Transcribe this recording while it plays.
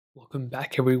Welcome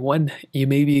back, everyone. You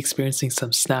may be experiencing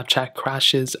some Snapchat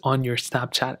crashes on your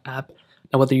Snapchat app.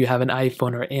 Now, whether you have an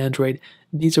iPhone or Android,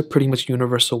 these are pretty much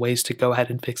universal ways to go ahead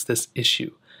and fix this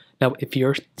issue. Now, if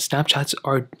your Snapchats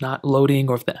are not loading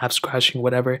or if the app's crashing,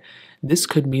 whatever, this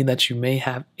could mean that you may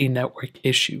have a network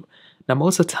issue. Now,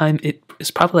 most of the time, it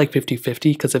is probably like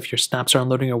 50-50 because if your snaps are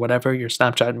unloading or whatever, your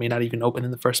Snapchat may not even open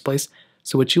in the first place.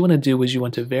 So what you want to do is you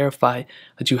want to verify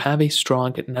that you have a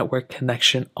strong network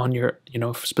connection on your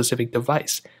specific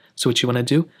device. So what you want to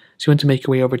do is you want to make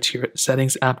your way over to your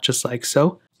settings app just like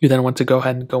so. You then want to go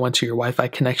ahead and go into your Wi-Fi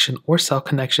connection or cell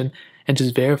connection and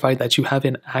just verify that you have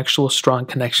an actual strong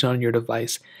connection on your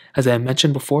device. As I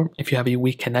mentioned before, if you have a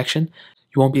weak connection,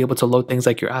 you won't be able to load things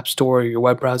like your app store or your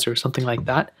web browser or something like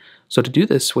that. So to do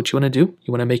this, what you want to do,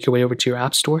 you want to make your way over to your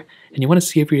app store and you want to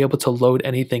see if you're able to load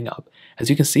anything up. As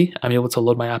you can see, I'm able to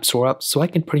load my app store up, so I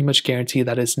can pretty much guarantee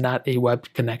that it's not a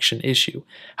web connection issue.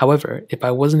 However, if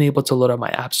I wasn't able to load up my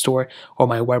app store or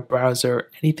my web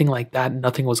browser, anything like that,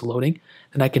 nothing was loading,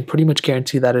 then I can pretty much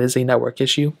guarantee that it is a network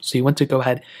issue. So you want to go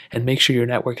ahead and make sure your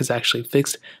network is actually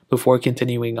fixed before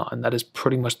continuing on. That is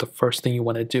pretty much the first thing you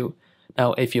want to do.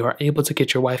 Now, if you are able to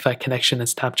get your Wi-Fi connection and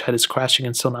Snapchat is crashing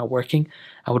and still not working,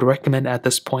 I would recommend at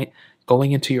this point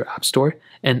going into your app store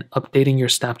and updating your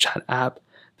Snapchat app.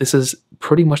 This is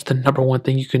pretty much the number one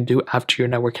thing you can do after your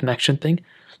network connection thing.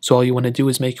 So all you want to do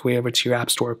is make your way over to your app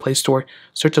store or Play Store,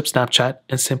 search up Snapchat,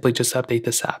 and simply just update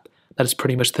this app. That is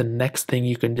pretty much the next thing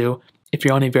you can do. If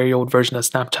you're on a very old version of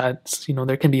Snapchat,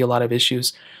 there can be a lot of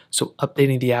issues. So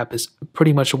updating the app is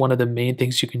pretty much one of the main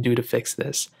things you can do to fix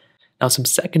this. Now, some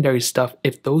secondary stuff,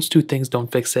 if those two things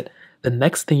don't fix it, the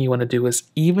next thing you want to do is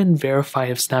even verify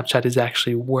if Snapchat is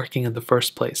actually working in the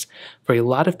first place. For a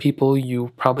lot of people,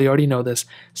 you probably already know this,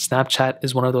 Snapchat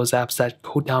is one of those apps that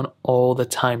go down all the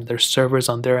time. Their servers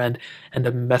on their end end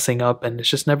up messing up and it's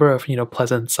just never a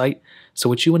pleasant sight. So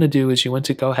what you want to do is you want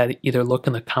to go ahead, either look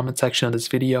in the comment section of this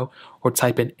video or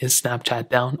type in "is Snapchat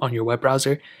down" on your web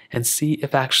browser and see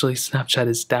if actually Snapchat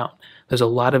is down. There's a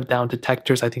lot of down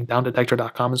detectors. I think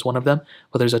downdetector.com is one of them,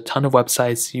 but there's a ton of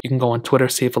websites. You can go on Twitter,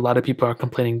 see if a lot of people are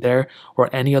complaining there,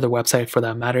 or any other website for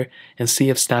that matter, and see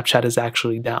if Snapchat is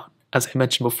actually down. As I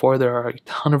mentioned before, there are a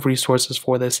ton of resources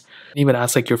for this. Even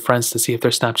ask your friends to see if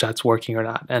their Snapchat's working or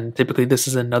not. And typically this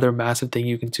is another massive thing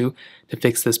you can do to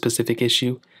fix this specific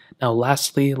issue. Now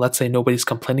lastly, let's say nobody's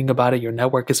complaining about it, your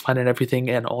network is fine and everything,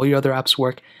 and all your other apps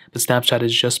work, but Snapchat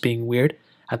is just being weird.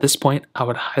 At this point, I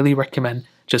would highly recommend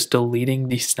just deleting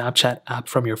the Snapchat app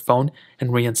from your phone and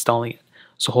reinstalling it.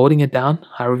 So holding it down,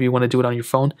 however you want to do it on your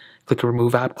phone, click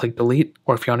remove app, click delete,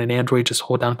 or if you're on an Android, just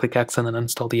hold down, click X, and then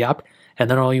uninstall the app. And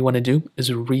then all you want to do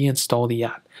is reinstall the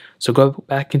app. So go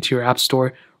back into your app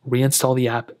store, reinstall the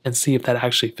app, and see if that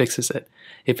actually fixes it.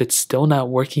 If it's still not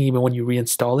working even when you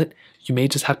reinstall it, you may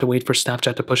just have to wait for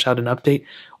Snapchat to push out an update,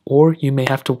 or you may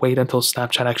have to wait until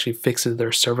Snapchat actually fixes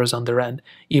their servers on their end.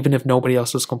 Even if nobody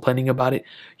else is complaining about it,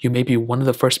 you may be one of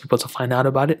the first people to find out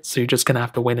about it, so you're just going to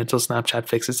have to wait until Snapchat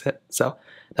fixes it. So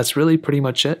that's really pretty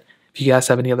much it. If you guys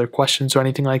have any other questions or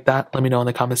anything like that, let me know in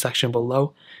the comment section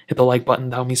below. Hit the like button,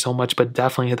 that would mean so much, but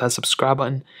definitely hit that subscribe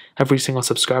button. Every single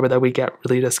subscriber that we get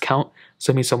really does count,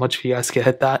 so it means so much if you guys can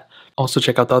hit that. Also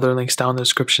check out the other links down in the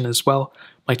description as well.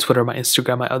 My Twitter, my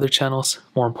Instagram, my other channels.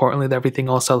 More importantly than everything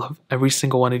else, I love every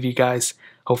single one of you guys.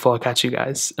 Hopefully I'll catch you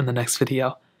guys in the next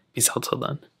video. Peace out till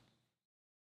then.